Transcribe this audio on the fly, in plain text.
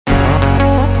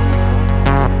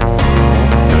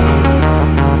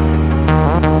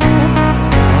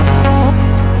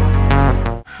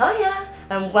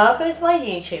and welcome to my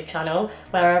YouTube channel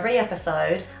where every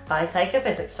episode I take a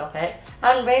physics topic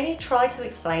and really try to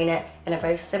explain it in a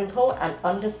very simple and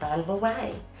understandable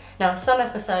way. Now some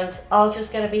episodes are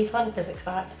just going to be fun physics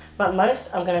facts, but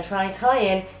most I'm going to try and tie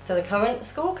in to the current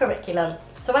school curriculum.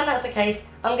 So when that's the case,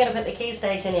 I'm going to put the key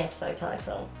stage in the episode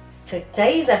title.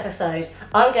 Today's episode,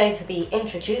 I'm going to be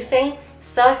introducing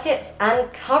circuits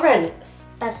and currents.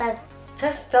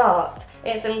 To start,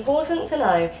 it's important to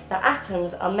know that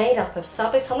atoms are made up of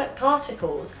subatomic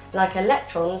particles like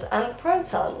electrons and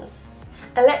protons.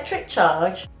 Electric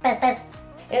charge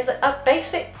is a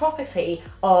basic property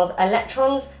of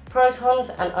electrons, protons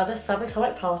and other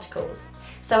subatomic particles.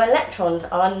 So electrons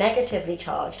are negatively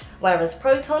charged, whereas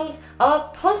protons are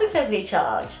positively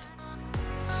charged.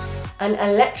 An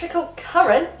electrical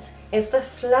current is the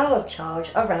flow of charge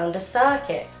around a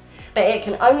circuit, but it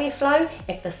can only flow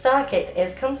if the circuit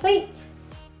is complete.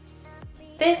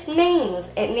 This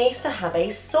means it needs to have a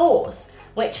source,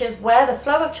 which is where the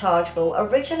flow of charge will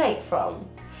originate from.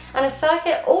 And a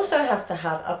circuit also has to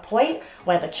have a point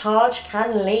where the charge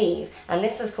can leave, and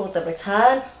this is called the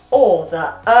return or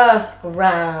the earth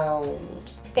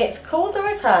ground. It's called the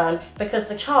return because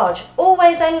the charge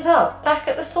always ends up back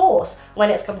at the source when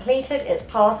it's completed its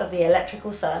path of the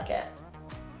electrical circuit.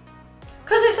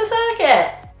 Because it's a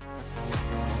circuit!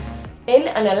 In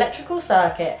an electrical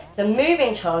circuit, the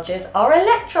moving charges are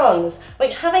electrons,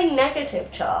 which have a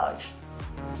negative charge.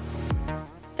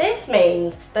 This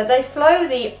means that they flow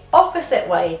the opposite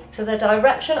way to the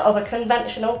direction of a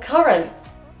conventional current,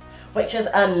 which is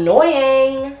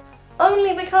annoying.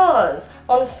 Only because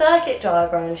on circuit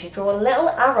diagrams you draw little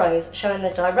arrows showing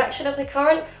the direction of the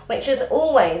current, which is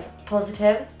always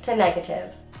positive to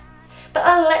negative. But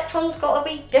electrons got to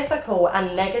be difficult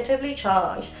and negatively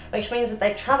charged, which means that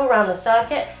they travel around the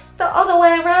circuit the other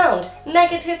way around,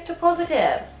 negative to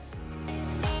positive.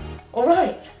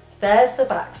 Alright, there's the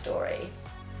backstory.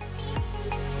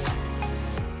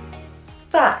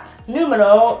 Fact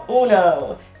numero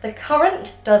uno. The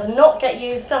current does not get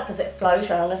used up as it flows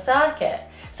around the circuit,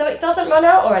 so it doesn't run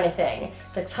out or anything.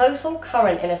 The total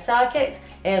current in a circuit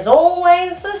is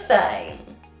always the same.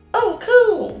 Oh,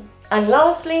 cool! And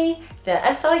lastly, the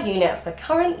SI unit for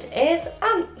current is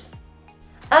amps.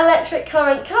 Electric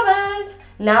current covered!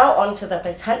 Now onto the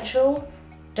potential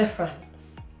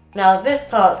difference. Now this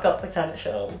part's got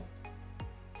potential.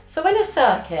 So in a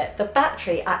circuit, the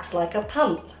battery acts like a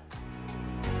pump.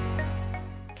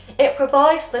 It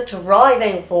provides the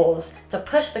driving force to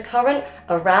push the current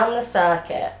around the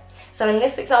circuit. So in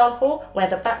this example, where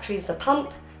the battery is the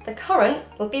pump, the current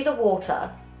would be the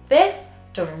water. This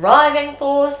driving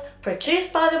force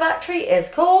produced by the battery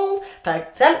is called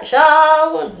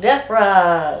potential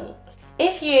difference.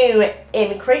 If you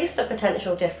increase the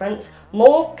potential difference,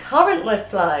 more current would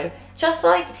flow. Just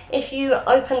like if you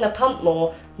open the pump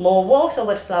more water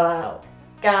would flow out.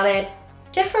 Got it?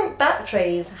 Different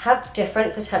batteries have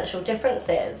different potential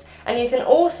differences, and you can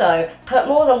also put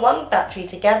more than one battery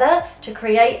together to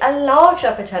create a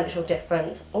larger potential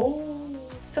difference. Ooh.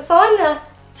 To find the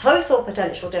total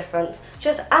potential difference,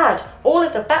 just add all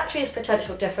of the battery's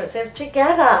potential differences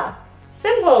together.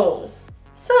 Simples.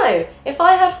 So, if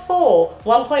I had 4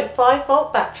 1.5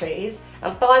 volt batteries,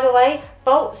 and by the way,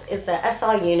 volts is the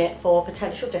SI unit for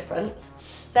potential difference,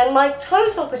 then my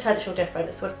total potential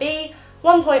difference would be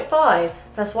 1.5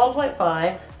 plus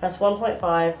 1.5 plus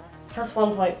 1.5 plus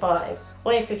 1.5.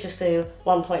 Or you could just do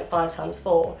 1.5 times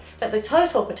 4. But the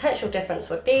total potential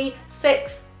difference would be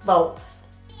 6 volts.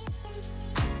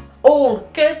 All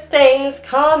good things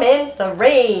come in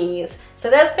threes. So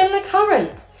there's been the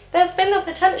current, there's been the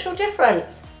potential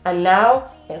difference, and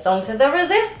now it's on to the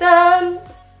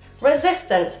resistance.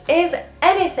 Resistance is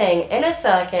anything in a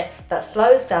circuit that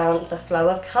slows down the flow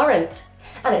of current,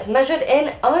 and it's measured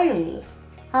in ohms.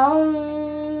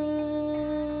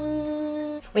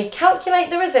 We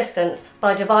calculate the resistance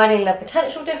by dividing the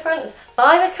potential difference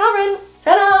by the current.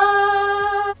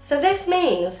 Ta-da! So this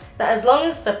means that as long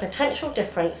as the potential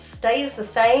difference stays the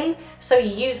same, so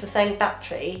you use the same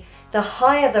battery, the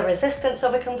higher the resistance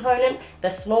of a component, the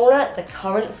smaller the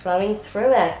current flowing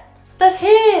through it. But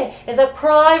here is a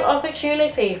prime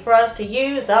opportunity for us to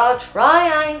use our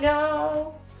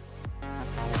triangle.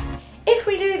 If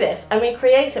we do this and we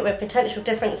create it with potential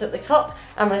difference at the top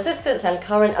and resistance and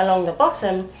current along the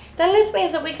bottom, then this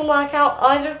means that we can work out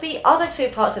either of the other two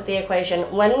parts of the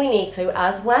equation when we need to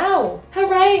as well.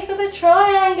 Hooray for the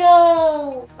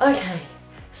triangle! Okay,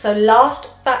 so last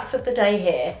fact of the day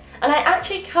here, and I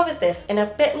actually covered this in a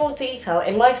bit more detail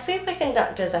in my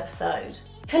superconductors episode.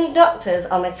 Conductors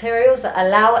are materials that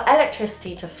allow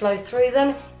electricity to flow through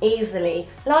them easily,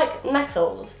 like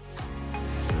metals.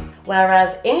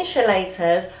 whereas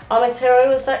insulators are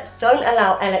materials that don't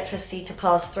allow electricity to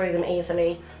pass through them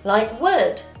easily, like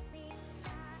wood.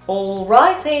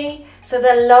 Alrighty, so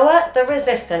the lower the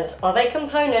resistance of a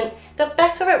component, the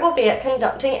better it will be at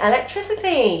conducting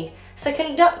electricity. So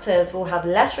conductors will have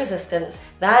less resistance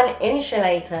than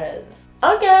insulators.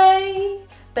 Okay!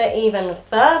 But even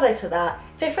further to that,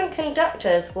 different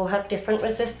conductors will have different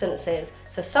resistances,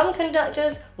 so some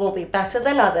conductors will be better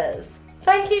than others.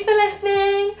 Thank you for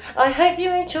listening! I hope you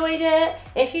enjoyed it.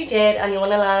 If you did and you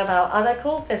want to learn about other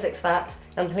cool physics facts,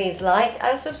 then please like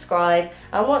and subscribe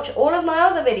and watch all of my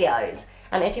other videos.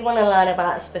 And if you want to learn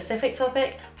about a specific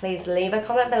topic, please leave a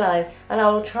comment below and I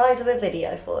will try to do a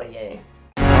video for you.